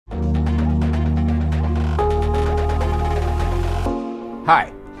Hi,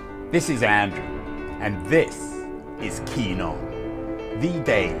 this is Andrew, and this is Keen On, the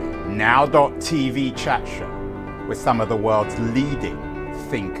daily now.tv chat show with some of the world's leading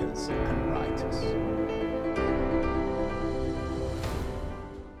thinkers and writers.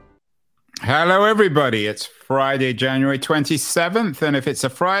 Hello, everybody. It's Friday, January 27th, and if it's a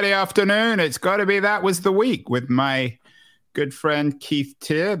Friday afternoon, it's got to be That Was the Week with my good friend Keith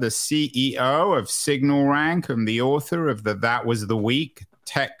Teare, the CEO of Signal Rank and the author of the That Was the Week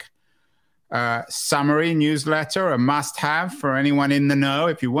tech summary newsletter, a must-have for anyone in the know.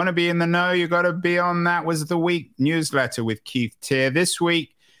 If you want to be in the know, you got to be on That Was the Week newsletter with Keith Teare. This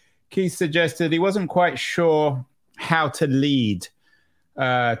week, Keith suggested he wasn't quite sure how to lead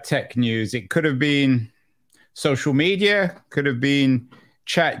tech news. It could have been social media, could have been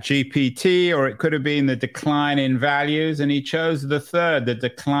Chat GPT, or it could have been the decline in values, and he chose the third, the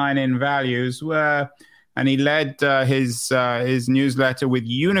decline in values, and he led his newsletter with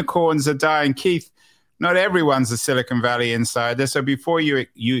unicorns are dying. Keith, not everyone's a Silicon Valley insider, so before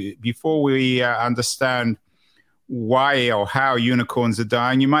we understand why or how unicorns are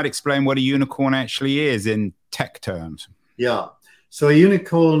dying, you might explain what a unicorn actually is in tech terms. Yeah, so a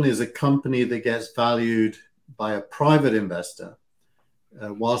unicorn is a company that gets valued by a private investor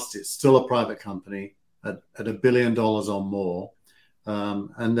whilst it's still a private company at $1 billion or more.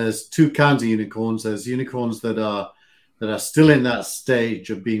 And there's two kinds of unicorns. There's unicorns that are still in that stage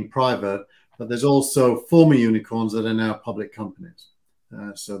of being private, but there's also former unicorns that are now public companies.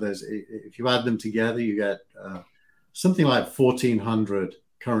 So if you add them together, you get something like 1,400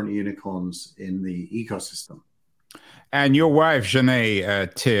 current unicorns in the ecosystem. And your wife,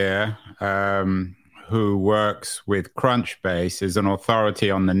 Janae Teare, who works with Crunchbase, is an authority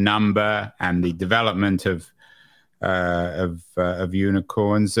on the number and the development of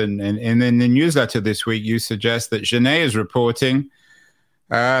unicorns. And in the newsletter this week, you suggest that Janae is reporting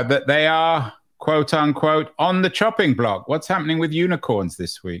that they are, quote unquote, on the chopping block. What's happening with unicorns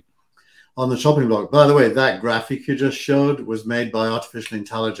this week? On the chopping block. By the way, that graphic you just showed was made by artificial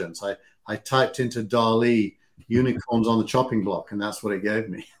intelligence. I typed into DALL-E unicorns on the chopping block, and that's what it gave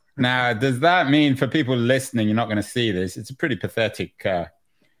me. Now, does that mean, for people listening, you're not going to see this, it's a pretty pathetic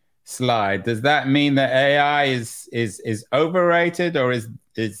slide. Does that mean that AI is overrated, or is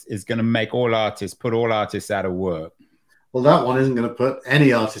going to make put all artists out of work? Well, that one isn't going to put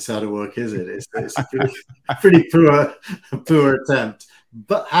any artists out of work, is it? It's a pretty poor attempt.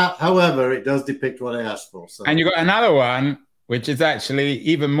 But however, it does depict what I asked for. So. And you got another one, which is actually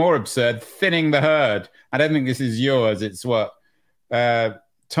even more absurd, thinning the herd. I don't think this is yours. It's what?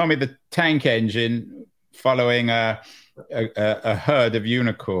 Tommy the Tank Engine following a herd of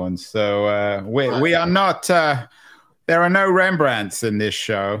unicorns. So we are not, there are no Rembrandts in this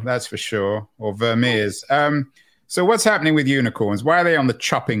show, that's for sure, or Vermeers. So what's happening with unicorns? Why are they on the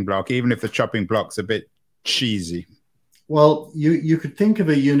chopping block, even if the chopping block's a bit cheesy? Well, you could think of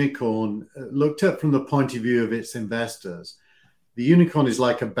a unicorn, looked at from the point of view of its investors. The unicorn is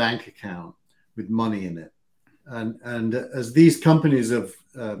like a bank account with money in it. And as these companies have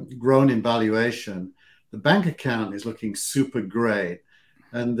grown in valuation, the bank account is looking super great.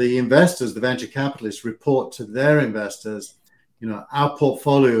 And the investors, the venture capitalists, report to their investors, our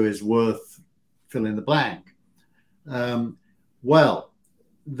portfolio is worth fill in the blank. Well,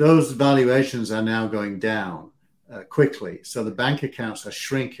 those valuations are now going down quickly. So the bank accounts are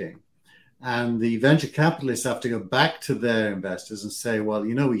shrinking. And the venture capitalists have to go back to their investors and say, well,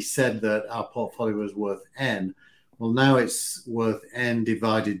 we said that our portfolio was worth N. Well, now it's worth N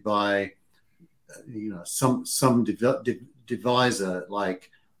divided by, some divisor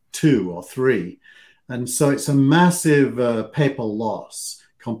like 2 or 3. And so it's a massive paper loss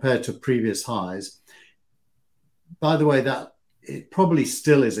compared to previous highs. By the way, that it probably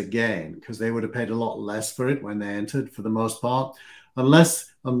still is a gain because they would have paid a lot less for it when they entered for the most part, unless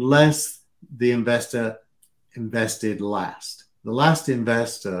the investor invested last. The last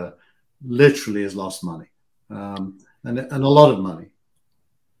investor literally has lost money, and a lot of money.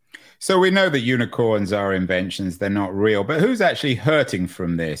 So we know that unicorns are inventions; they're not real. But who's actually hurting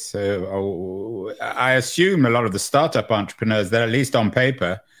from this? I assume a lot of the startup entrepreneurs that, at least on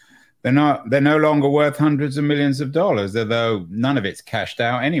paper, they're no longer worth hundreds of millions of dollars, although none of it's cashed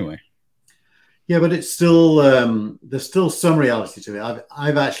out anyway. Yeah, but it's still there's still some reality to it.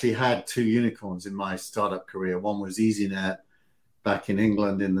 I've actually had 2 unicorns in my startup career. One was EasyNet back in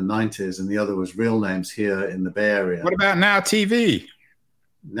England in the 90s, and the other was Real Names here in the Bay Area. What about Now TV?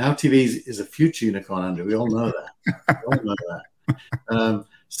 Now TV is a future unicorn, Andrew. We all know that.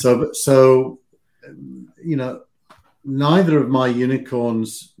 So neither of my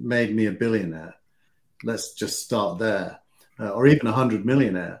unicorns made me a billionaire. Let's just start there. or even 100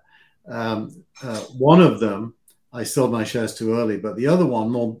 millionaire. One of them, I sold my shares too early, but the other one,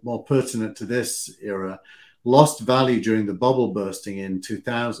 more pertinent to this era, lost value during the bubble bursting in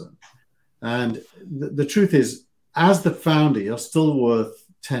 2000. And the truth is, as the founder, you're still worth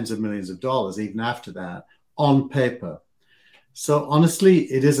tens of millions of dollars, even after that, on paper. So honestly,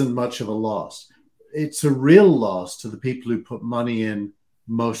 it isn't much of a loss. It's a real loss to the people who put money in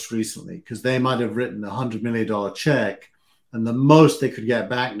most recently, because they might have written $100 million check, and the most they could get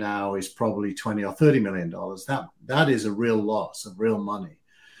back now is probably $20 or $30 million. That is a real loss of real money.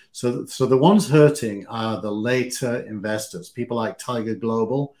 So the ones hurting are the later investors, people like Tiger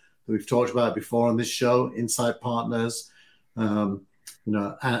Global, who we've talked about before on this show, Insight Partners,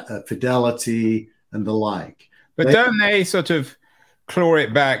 Fidelity, and the like. But don't they sort of claw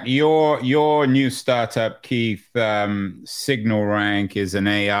it back? Your new startup, Keith, Signal Rank, is an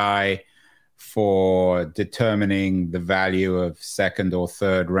AI for determining the value of second or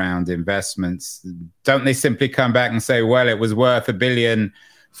third round investments. Don't they simply come back and say, well, it was worth $1 billion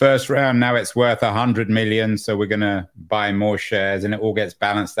first round, now it's worth 100 million, so we're going to buy more shares, and it all gets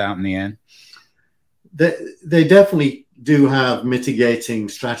balanced out in the end? They definitely do have mitigating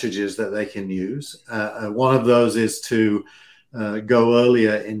strategies that they can use. One of those is to go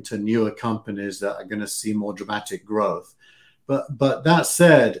earlier into newer companies that are going to see more dramatic growth. But that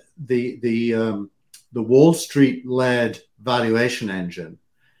said, the Wall Street-led valuation engine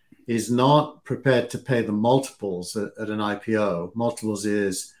is not prepared to pay the multiples at an IPO. Multiples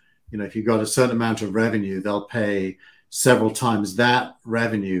is, if you've got a certain amount of revenue, they'll pay several times that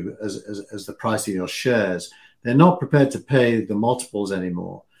revenue as the price of your shares. They're not prepared to pay the multiples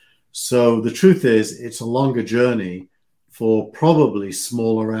anymore. So the truth is, it's a longer journey for probably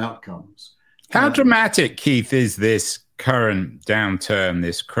smaller outcomes. How dramatic, Keith, is this current downturn,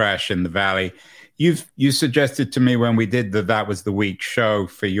 this crash in the valley? You suggested to me when we did That Was the Week show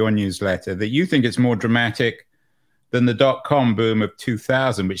for your newsletter that you think it's more dramatic than the dot-com boom of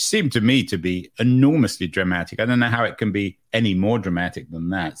 2000, which seemed to me to be enormously dramatic. I don't know how it can be any more dramatic than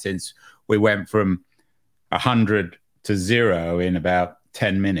that, since we went from 100 to 0 in about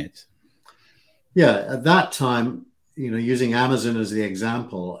 10 minutes. Yeah, at that time, using Amazon as the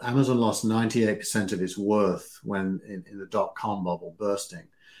example, Amazon lost 98% of its worth when in the dot-com bubble bursting.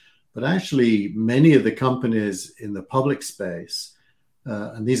 But actually, many of the companies in the public space,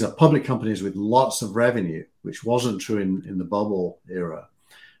 and these are public companies with lots of revenue, which wasn't true in the bubble era,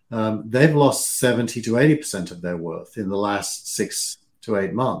 they've lost 70 to 80% of their worth in the last 6 to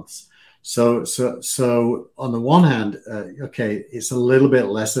 8 months. So on the one hand, okay, it's a little bit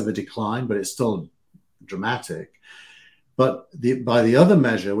less of a decline, but it's still dramatic. But by the other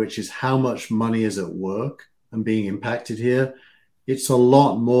measure, which is how much money is at work and being impacted here, it's a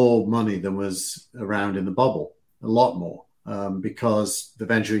lot more money than was around in the bubble, a lot more, because the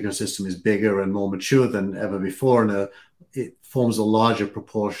venture ecosystem is bigger and more mature than ever before, and it forms a larger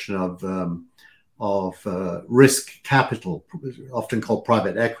proportion of risk capital, often called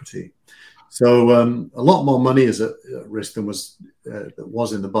private equity. So a lot more money is at risk than was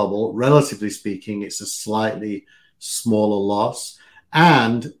in the bubble. Relatively speaking, it's a slightly smaller loss.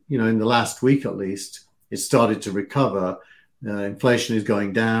 And, in the last week at least, it started to recover. Inflation is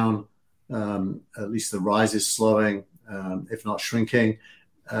going down. At least the rise is slowing, if not shrinking.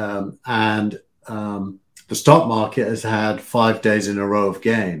 And the stock market has had 5 days in a row of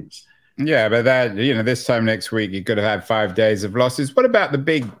gains. Yeah, but that, this time next week, you could have had 5 days of losses. What about the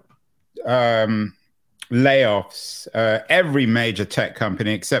big layoffs? Every major tech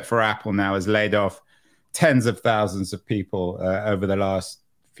company, except for Apple now, has laid off tens of thousands of people over the last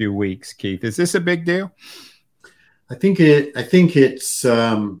few weeks. Keith, is this a big deal? I think it's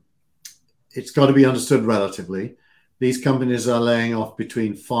got to be understood relatively. These companies are laying off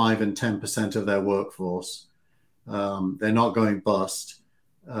between 5 and 10% of their workforce. They're not going bust.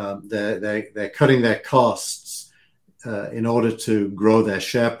 They're cutting their costs in order to grow their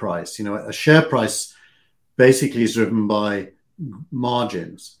share price. A share price basically is driven by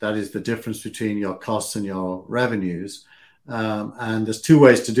margins. That is the difference between your costs and your revenues. And there's two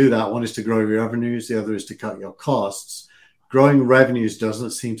ways to do that. One is to grow your revenues. The other is to cut your costs. Growing revenues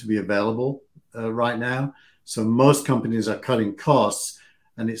doesn't seem to be available right now. So most companies are cutting costs,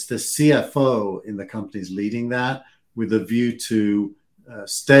 and it's the CFO in the companies leading that with a view to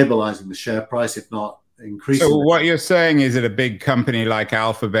stabilizing the share price, if not increasing. So what you're saying is that a big company like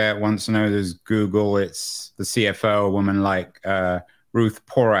Alphabet, once known as Google, it's the CFO, a woman like Ruth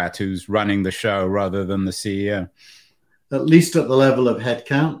Porat, who's running the show rather than the CEO. At least at the level of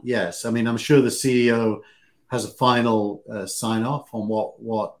headcount, yes. I mean, I'm sure the CEO has a final sign-off on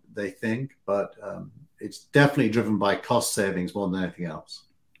what they think, but it's definitely driven by cost savings more than anything else.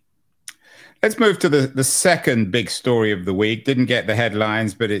 Let's move to the second big story of the week. Didn't get the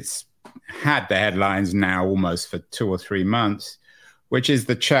headlines, but it's had the headlines now almost for 2 or 3 months, which is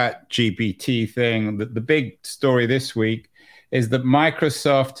the Chat GPT thing. The big story this week is that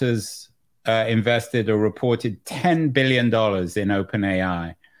Microsoft has invested or reported $10 billion in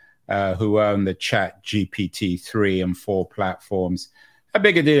OpenAI, who own the Chat GPT 3 and 4 platforms. How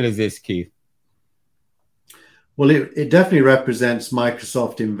big a deal is this, Keith? Well, it definitely represents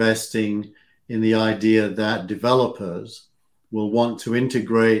Microsoft investing in the idea that developers will want to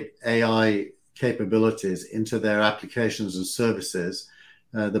integrate AI capabilities into their applications and services.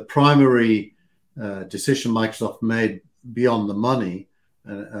 The primary decision Microsoft made beyond the money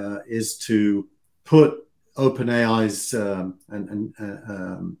is to put OpenAI's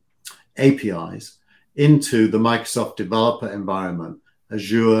APIs into the Microsoft developer environment,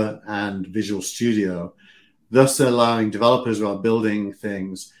 Azure and Visual Studio, thus allowing developers who are building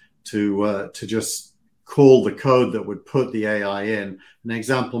things to just call the code that would put the AI in. An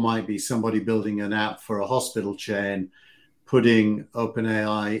example might be somebody building an app for a hospital chain, putting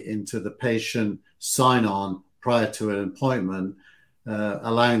OpenAI into the patient sign-on prior to an appointment,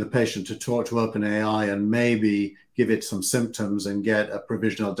 allowing the patient to talk to OpenAI and maybe give it some symptoms and get a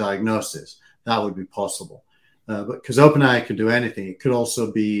provisional diagnosis. That would be possible. But because OpenAI could do anything, it could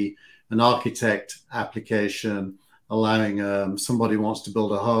also be an architect application allowing somebody who wants to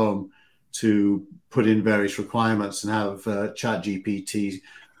build a home to put in various requirements and have ChatGPT.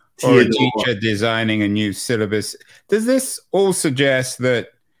 Or a teacher designing a new syllabus. Does this all suggest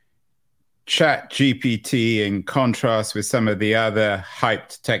that ChatGPT, in contrast with some of the other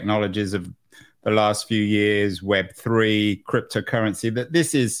hyped technologies of the last few years, Web3, cryptocurrency, that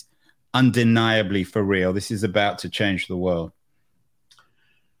this is undeniably for real? This is about to change the world.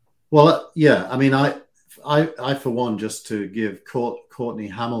 Well, yeah. I mean, I for one, just to give Courtney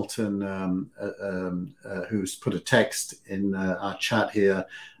Hamilton, who's put a text in our chat here,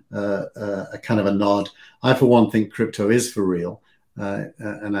 a kind of a nod. I, for one, think crypto is for real,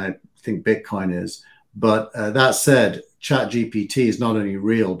 and I think Bitcoin is. But that said, ChatGPT is not only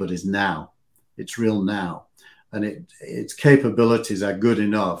real, but is now. It's real now. And its capabilities are good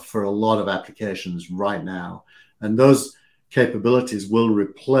enough for a lot of applications right now. And those capabilities will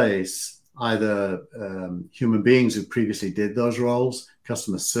replace either human beings who previously did those roles.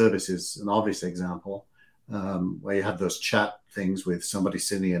 Customer service is an obvious example, where you have those chat things with somebody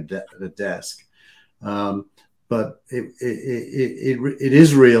sitting at a desk. But it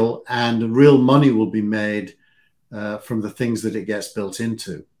is real, and real money will be made from the things that it gets built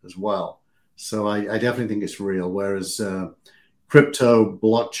into as well. So I definitely think it's real, whereas crypto,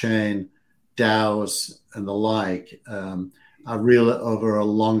 blockchain, DAOs, and the like are real over a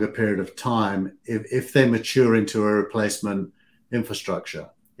longer period of time if they mature into a replacement infrastructure.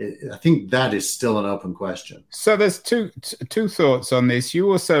 I think that is still an open question. So there's two thoughts on this.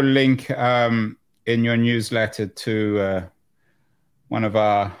 You also link in your newsletter to one of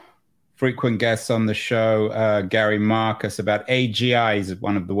our frequent guests on the show, Gary Marcus, about AGI. He's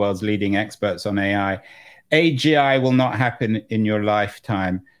one of the world's leading experts on AI. AGI will not happen in your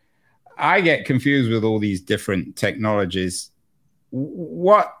lifetime. I get confused with all these different technologies.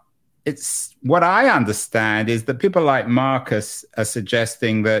 What I understand is that people like Marcus are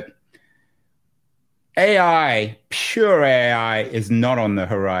suggesting that AI, pure AI, is not on the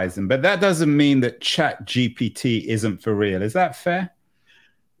horizon, but that doesn't mean that ChatGPT isn't for real. Is that fair?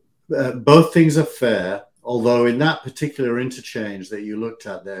 Both things are fair, although in that particular interchange that you looked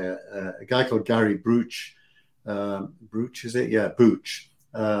at there, a guy called Gary Bruch, is it? Yeah, Bruch.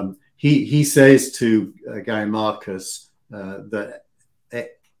 He says to Gary Marcus that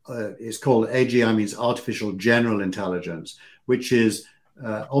it's called AGI, means artificial general intelligence, which is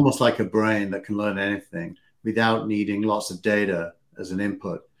almost like a brain that can learn anything without needing lots of data as an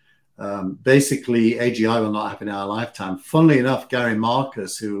input. Basically, AGI will not happen in our lifetime. Funnily enough, Gary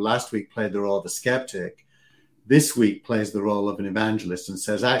Marcus, who last week played the role of a skeptic, this week plays the role of an evangelist and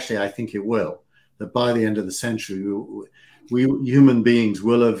says, actually, I think it will. That by the end of the century, we human beings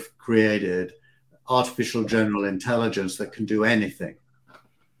will have created artificial general intelligence that can do anything.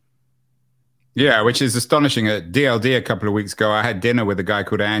 Yeah, which is astonishing. At DLD a couple of weeks ago, I had dinner with a guy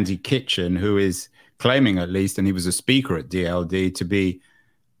called Andy Kitchen, who is claiming, at least, and he was a speaker at DLD, to be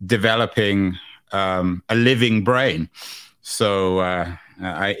developing a living brain. So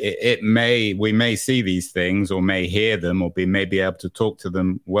we may see these things, or may hear them, or may be able to talk to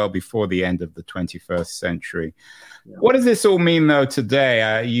them well before the end of the 21st century. Yeah. What does this all mean, though,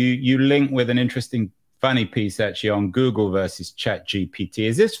 today? You link with an interesting funny piece actually on Google versus ChatGPT.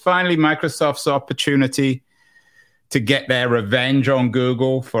 Is this finally Microsoft's opportunity to get their revenge on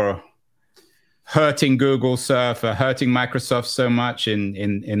Google for hurting Google, sir, for hurting Microsoft so much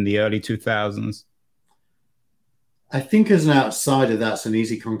in the early 2000s? I think as an outsider, that's an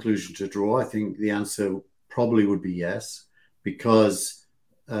easy conclusion to draw. I think the answer probably would be yes, because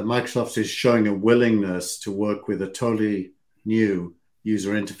Microsoft is showing a willingness to work with a totally new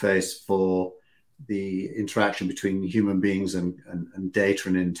user interface for the interaction between human beings and data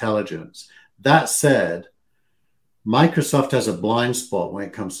and intelligence. That said, Microsoft has a blind spot when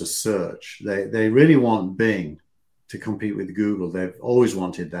it comes to search. They really want Bing to compete with Google. They've always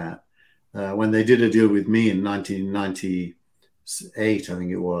wanted that. When they did a deal with me in 1998, I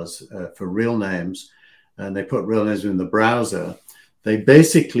think it was, for real names, and they put real names in the browser, they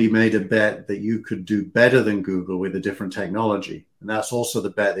basically made a bet that you could do better than Google with a different technology. And that's also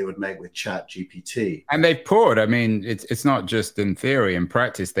the bet they would make with ChatGPT. And they poured, I mean, it's not just in theory, in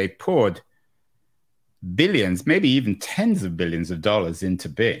practice, they poured billions, maybe even tens of billions of dollars into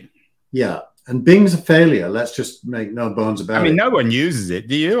Bing. Yeah. And Bing's a failure. Let's just make no bones about it. I mean, no one uses it.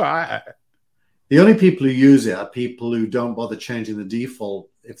 Do you? The only people who use it are people who don't bother changing the default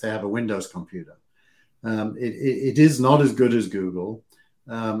if they have a Windows computer. It is not as good as Google,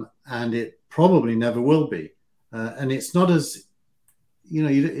 and it probably never will be. And it's not as,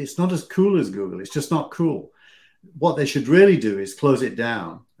 it's not as cool as Google. It's just not cool. What they should really do is close it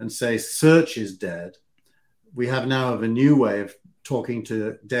down and say search is dead. We have now a new way of talking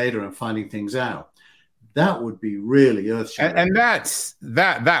to data and finding things out. That would be really earth-shattering. And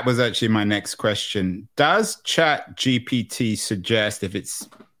that was actually my next question. Does ChatGPT suggest, if it's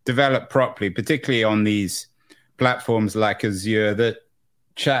developed properly, particularly on these platforms like Azure, that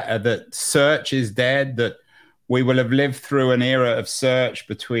search is dead, that we will have lived through an era of search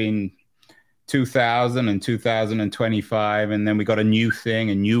between 2000 and 2025, and then we got a new thing,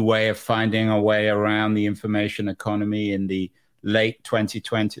 a new way of finding our way around the information economy in the late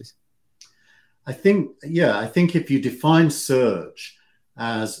 2020s? I think if you define search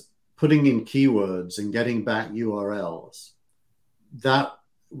as putting in keywords and getting back URLs, that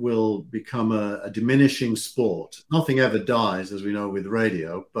will become a diminishing sport. Nothing ever dies, as we know with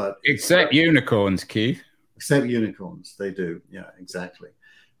radio, but except unicorns, Keith. Except unicorns, they do. Yeah, exactly.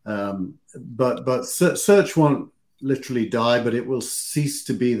 But search won't literally die, but it will cease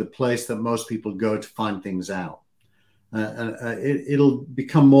to be the place that most people go to find things out. It'll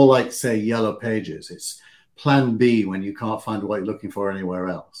become more like, say, Yellow Pages. It's plan B when you can't find what you're looking for anywhere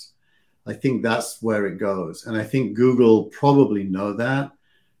else. I think that's where it goes. And I think Google probably know that.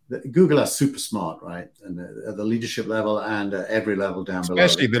 Google are super smart, right? And at the leadership level and at every level down below.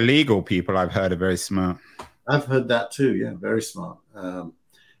 Especially the legal people, I've heard, are very smart. I've heard that too, yeah, very smart.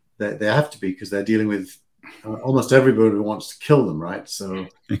 They have to be, because they're dealing with almost everybody who wants to kill them, right? So...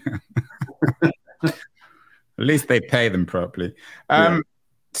 At least they pay them properly.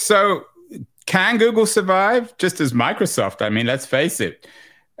 So can Google survive just as Microsoft? I mean, let's face it.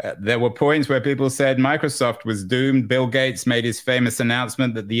 There were points where people said Microsoft was doomed. Bill Gates made his famous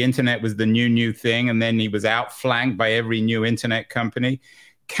announcement that the internet was the new thing, and then he was outflanked by every new internet company.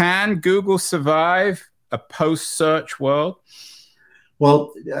 Can Google survive a post-search world?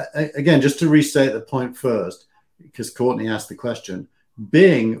 Well, again, just to restate the point first, because Courtney asked the question,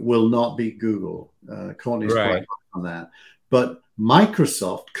 Bing will not beat Google. Courtney's right quite on that. But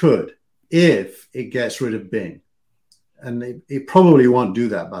Microsoft could, if it gets rid of Bing. And it probably won't do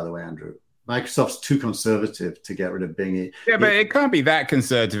that, by the way, Andrew. Microsoft's too conservative to get rid of Bing. But it can't be that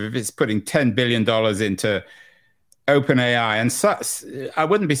conservative if it's putting $10 billion into OpenAI. And I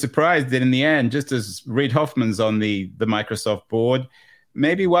wouldn't be surprised that in the end, just as Reid Hoffman's on the Microsoft board,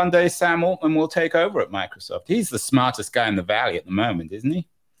 maybe one day Sam Altman will take over at Microsoft. He's the smartest guy in the Valley at the moment, isn't he?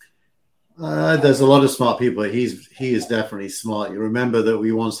 There's a lot of smart people. He is definitely smart. You remember that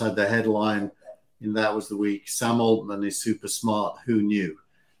we once had the headline in That Was the Week, Sam Altman is super smart, who knew?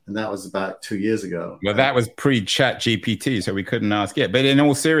 And that was about 2 years ago. Well, that was pre-ChatGPT, so we couldn't ask it. But in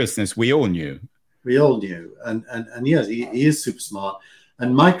all seriousness, we all knew. We all knew. And yes, he is super smart.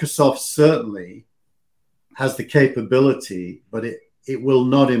 And Microsoft certainly has the capability, but it will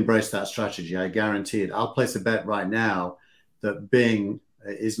not embrace that strategy. I guarantee it. I'll place a bet right now that Bing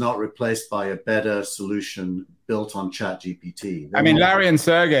is not replaced by a better solution built on ChatGPT. I mean, Larry and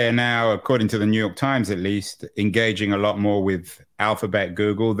Sergey are now, according to the New York Times at least, engaging a lot more with Alphabet,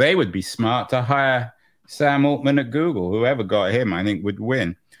 Google. They would be smart to hire Sam Altman at Google. Whoever got him, I think, would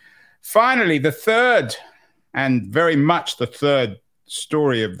win. Finally, the third, and very much the third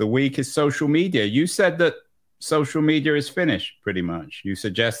story of the week, is social media. You said that social media is finished, pretty much. You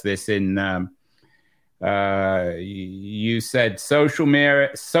suggest this in You said social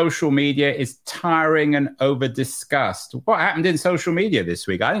media is tiring and over discussed. What happened in social media this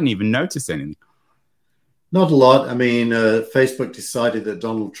week? I didn't even notice anything. Not a lot. I mean, Facebook decided that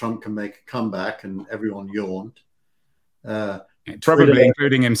Donald Trump can make a comeback, and everyone yawned. Probably Twitter,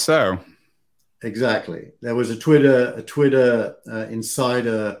 including him. So exactly, there was a Twitter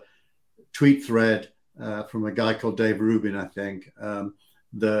insider tweet thread from a guy called Dave Rubin, I think,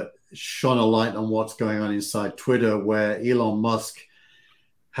 that shone a light on what's going on inside Twitter, where Elon Musk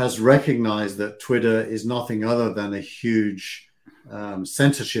has recognized that Twitter is nothing other than a huge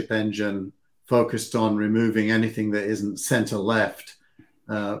censorship engine focused on removing anything that isn't center left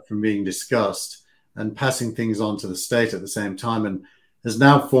from being discussed and passing things on to the state at the same time, and has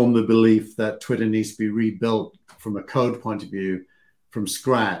now formed the belief that Twitter needs to be rebuilt from a code point of view from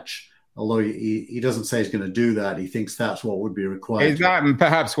scratch. Although he doesn't say he's going to do that, he thinks that's what would be required. Is that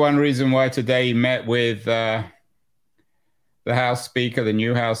perhaps one reason why today he met with the House Speaker, the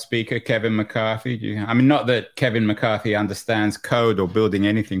new House Speaker, Kevin McCarthy? I mean, not that Kevin McCarthy understands code or building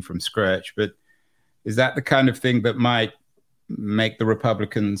anything from scratch, but is that the kind of thing that might make the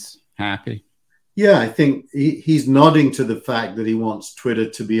Republicans happy? Yeah, I think he's nodding to the fact that he wants Twitter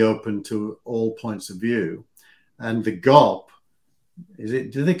to be open to all points of view. And the GOP,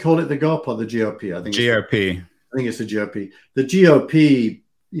 do they call it the GOP or the GOP? I think GOP. I think it's the GOP. The GOP,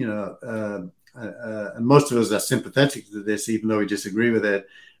 and most of us are sympathetic to this, even though we disagree with it,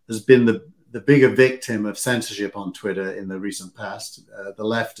 has been the bigger victim of censorship on Twitter in the recent past. The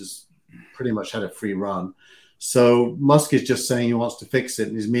left has pretty much had a free run. So Musk is just saying he wants to fix it,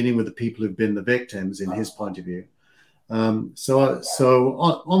 and he's meeting with the people who've been the victims in his point of view. So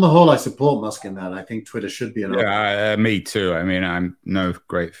on the whole, I support Musk in that. I think Twitter should be an open. Me too. I mean,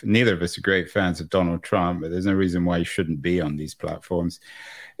 neither of us are great fans of Donald Trump, but there's no reason why he shouldn't be on these platforms.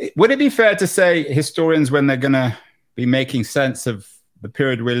 Would it be fair to say historians, when they're going to be making sense of the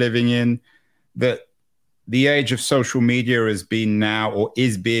period we're living in, that the age of social media has been now or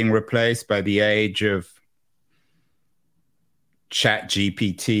is being replaced by the age of Chat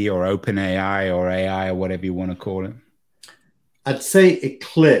GPT or OpenAI or AI or whatever you want to call it? I'd say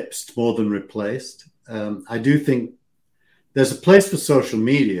eclipsed more than replaced. I do think there's a place for social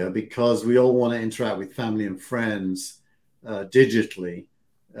media because we all want to interact with family and friends digitally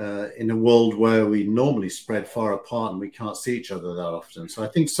in a world where we normally spread far apart and we can't see each other that often. So I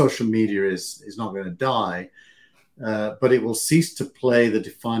think social media is not going to die, but it will cease to play the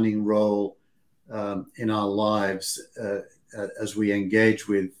defining role in our lives as we engage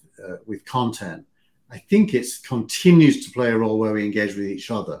with content. I think it continues to play a role where we engage with each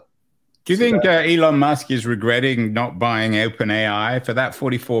other. Do you think Elon Musk is regretting not buying OpenAI? For that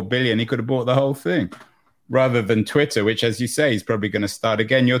 $44 billion, he could have bought the whole thing rather than Twitter, which, as you say, he's probably going to start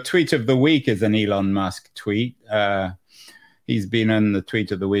again. Your tweet of the week is an Elon Musk tweet. He's been on the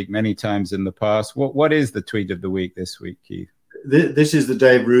tweet of the week many times in the past. What is the tweet of the week this week, Keith? This is the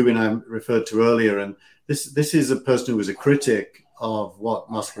Dave Rubin I referred to earlier, and this is a person who was a critic of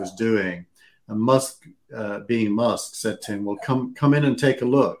what Musk was doing. And Musk, being Musk, said to him, "Well, come in and take a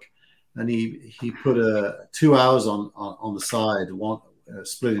look." And he put 2 hours on the side, one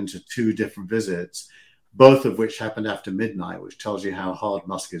split into two different visits, both of which happened after midnight, which tells you how hard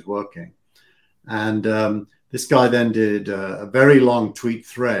Musk is working. And this guy then did a very long tweet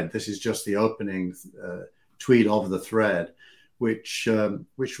thread. This is just the opening tweet of the thread, which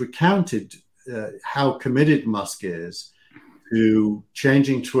recounted how committed Musk is to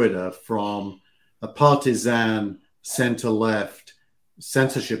changing Twitter from a partisan center-left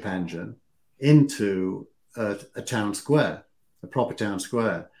censorship engine into a town square, a proper town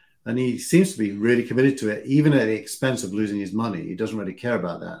square. And he seems to be really committed to it, even at the expense of losing his money. He doesn't really care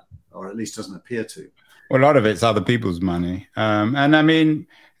about that, or at least doesn't appear to. Well, a lot of it's other people's money. And I mean,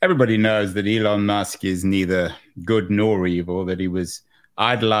 everybody knows that Elon Musk is neither good nor evil, that he was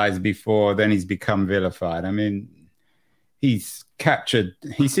idolized before, then he's become vilified. I mean, he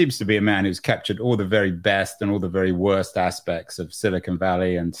seems to be a man who's captured all the very best and all the very worst aspects of Silicon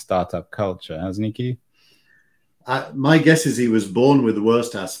Valley and startup culture, hasn't he, Keith? My guess is he was born with the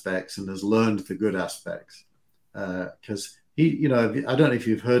worst aspects and has learned the good aspects. Because I don't know if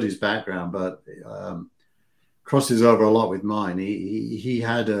you've heard his background, but crosses over a lot with mine. He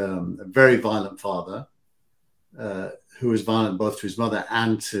had a very violent father who was violent both to his mother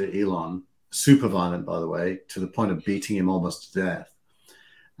and to Elon. Super violent, by the way, to the point of beating him almost to death.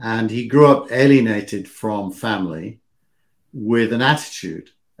 And he grew up alienated from family with an attitude,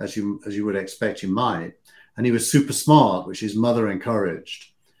 as you would expect you might. And he was super smart, which his mother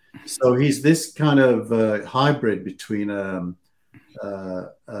encouraged. So he's this kind of hybrid between a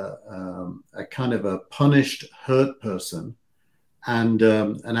a kind of a punished, hurt person and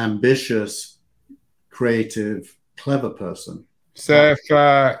an ambitious, creative, clever person. So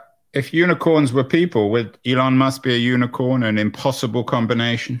if unicorns were people, would Elon Musk be a unicorn, an impossible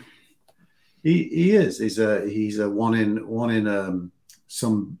combination? He is. He's a one in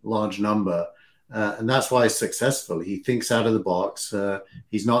some large number, and that's why he's successful. He thinks out of the box.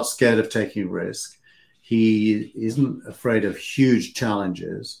 He's not scared of taking risk. He isn't afraid of huge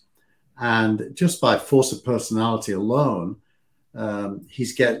challenges, and just by force of personality alone, he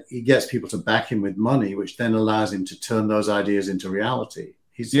gets people to back him with money, which then allows him to turn those ideas into reality.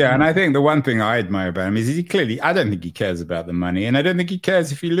 And I think the one thing I admire about him is I don't think he cares about the money, and I don't think he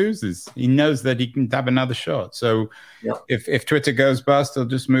cares if he loses. He knows that he can have another shot. So if Twitter goes bust, he'll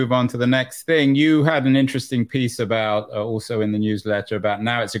just move on to the next thing. You had an interesting piece about, also in the newsletter, about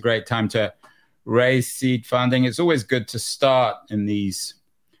now it's a great time to raise seed funding. It's always good to start in these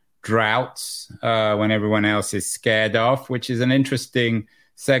droughts when everyone else is scared off, which is an interesting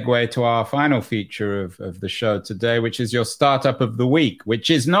segue to our final feature of the show today, which is your startup of the week, which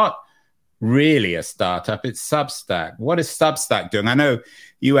is not really a startup, it's Substack. What is Substack doing? I know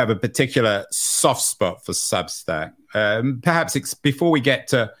you have a particular soft spot for Substack. Perhaps before we get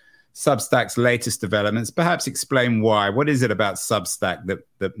to Substack's latest developments, perhaps explain why. What is it about Substack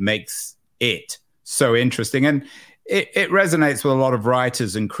that makes it so interesting? And it resonates with a lot of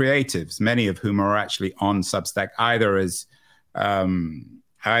writers and creatives, many of whom are actually on Substack, either as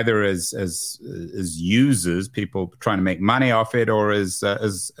users, people trying to make money off it, or as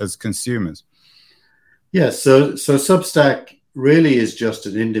consumers. Yes, so Substack really is just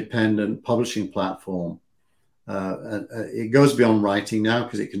an independent publishing platform. It goes beyond writing now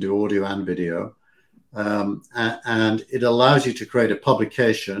because it can do audio and video, and it allows you to create a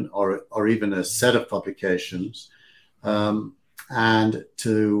publication or even a set of publications, and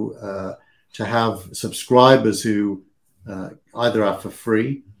to have subscribers who either are for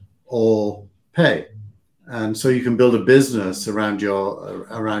free or pay, and so you can build a business around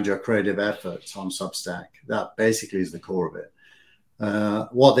your creative efforts on Substack. That basically is the core of it.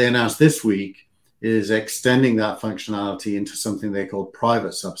 What they announced this week is extending that functionality into something they call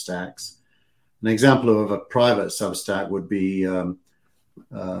private Substacks. An example of a private Substack would be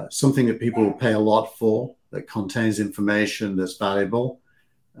something that people will pay a lot for, that contains information that's valuable,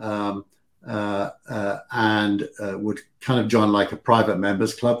 and would kind of join like a private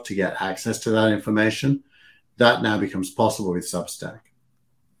members club to get access to that information. That now becomes possible with Substack.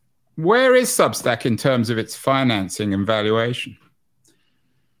 Where is Substack in terms of its financing and valuation?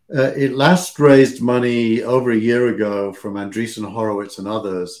 It last raised money over a year ago from Andreessen Horowitz and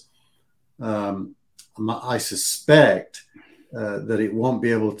others. I suspect that it won't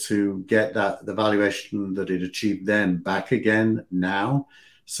be able to get the valuation that it achieved then back again now.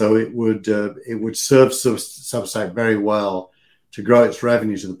 So it would serve Substack very well to grow its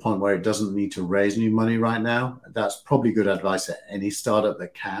revenue to the point where it doesn't need to raise new money right now. That's probably good advice at any startup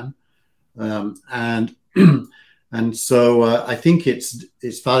that can. And so I think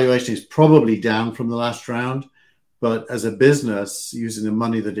its valuation is probably down from the last round, but as a business, using the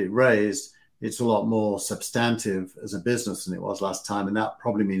money that it raised, it's a lot more substantive as a business than it was last time, and that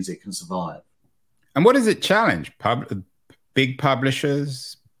probably means it can survive. And what does it challenge? Big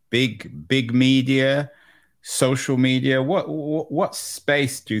publishers, big media, social media? What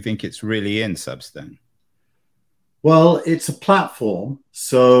space do you think it's really in, Substack? Well, it's a platform.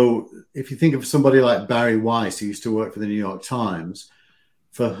 So if you think of somebody like Barry Weiss, who used to work for the New York Times,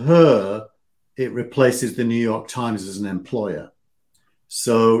 for her, it replaces the New York Times as an employer.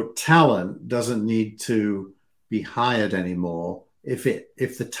 So talent doesn't need to be hired anymore if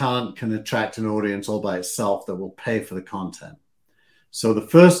the talent can attract an audience all by itself that will pay for the content. So the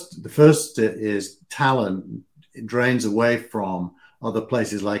first is talent. It drains away from other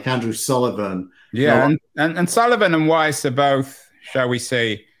places like Andrew Sullivan. Yeah, and Sullivan and Weiss are both, shall we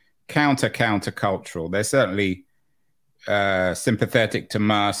say, countercultural. They're certainly sympathetic to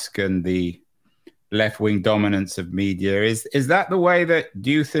Musk and the left-wing dominance of media. Is that the way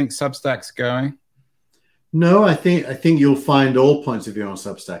do you think Substack's going? No, I think you'll find all points of view on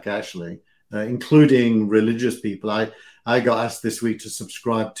Substack, actually, including religious people. I got asked this week to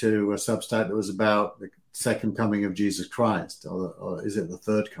subscribe to a Substack that was about the second coming of Jesus Christ, or is it the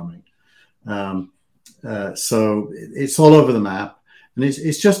third coming? So it's all over the map, and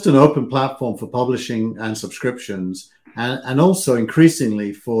it's just an open platform for publishing and subscriptions, and also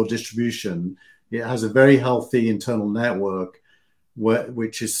increasingly for distribution. It has a very healthy internal network,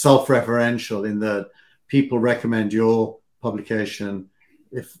 which is self-referential in that people recommend your publication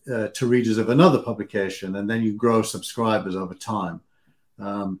to readers of another publication, and then you grow subscribers over time.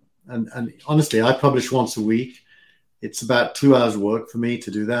 And honestly, I publish once a week. It's about 2 hours work for me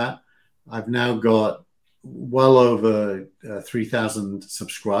to do that. I've now got well over 3,000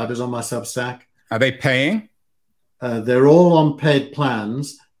 subscribers on my Substack. Are they paying? They're all on paid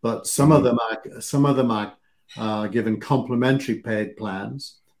plans, but some of them are given complimentary paid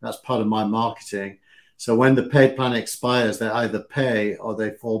plans. That's part of my marketing. So when the paid plan expires, they either pay or they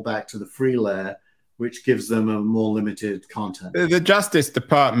fall back to the free layer, which gives them a more limited content. The Justice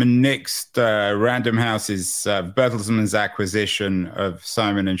Department nixed Random House's Bertelsmann's acquisition of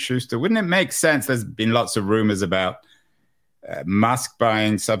Simon & Schuster. Wouldn't it make sense? There's been lots of rumors about Musk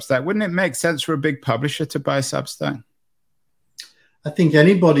buying Substack. Wouldn't it make sense for a big publisher to buy Substack? I think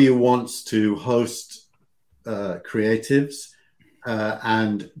anybody who wants to host creatives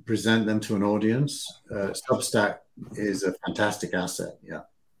and present them to an audience, Substack is a fantastic asset. Yeah.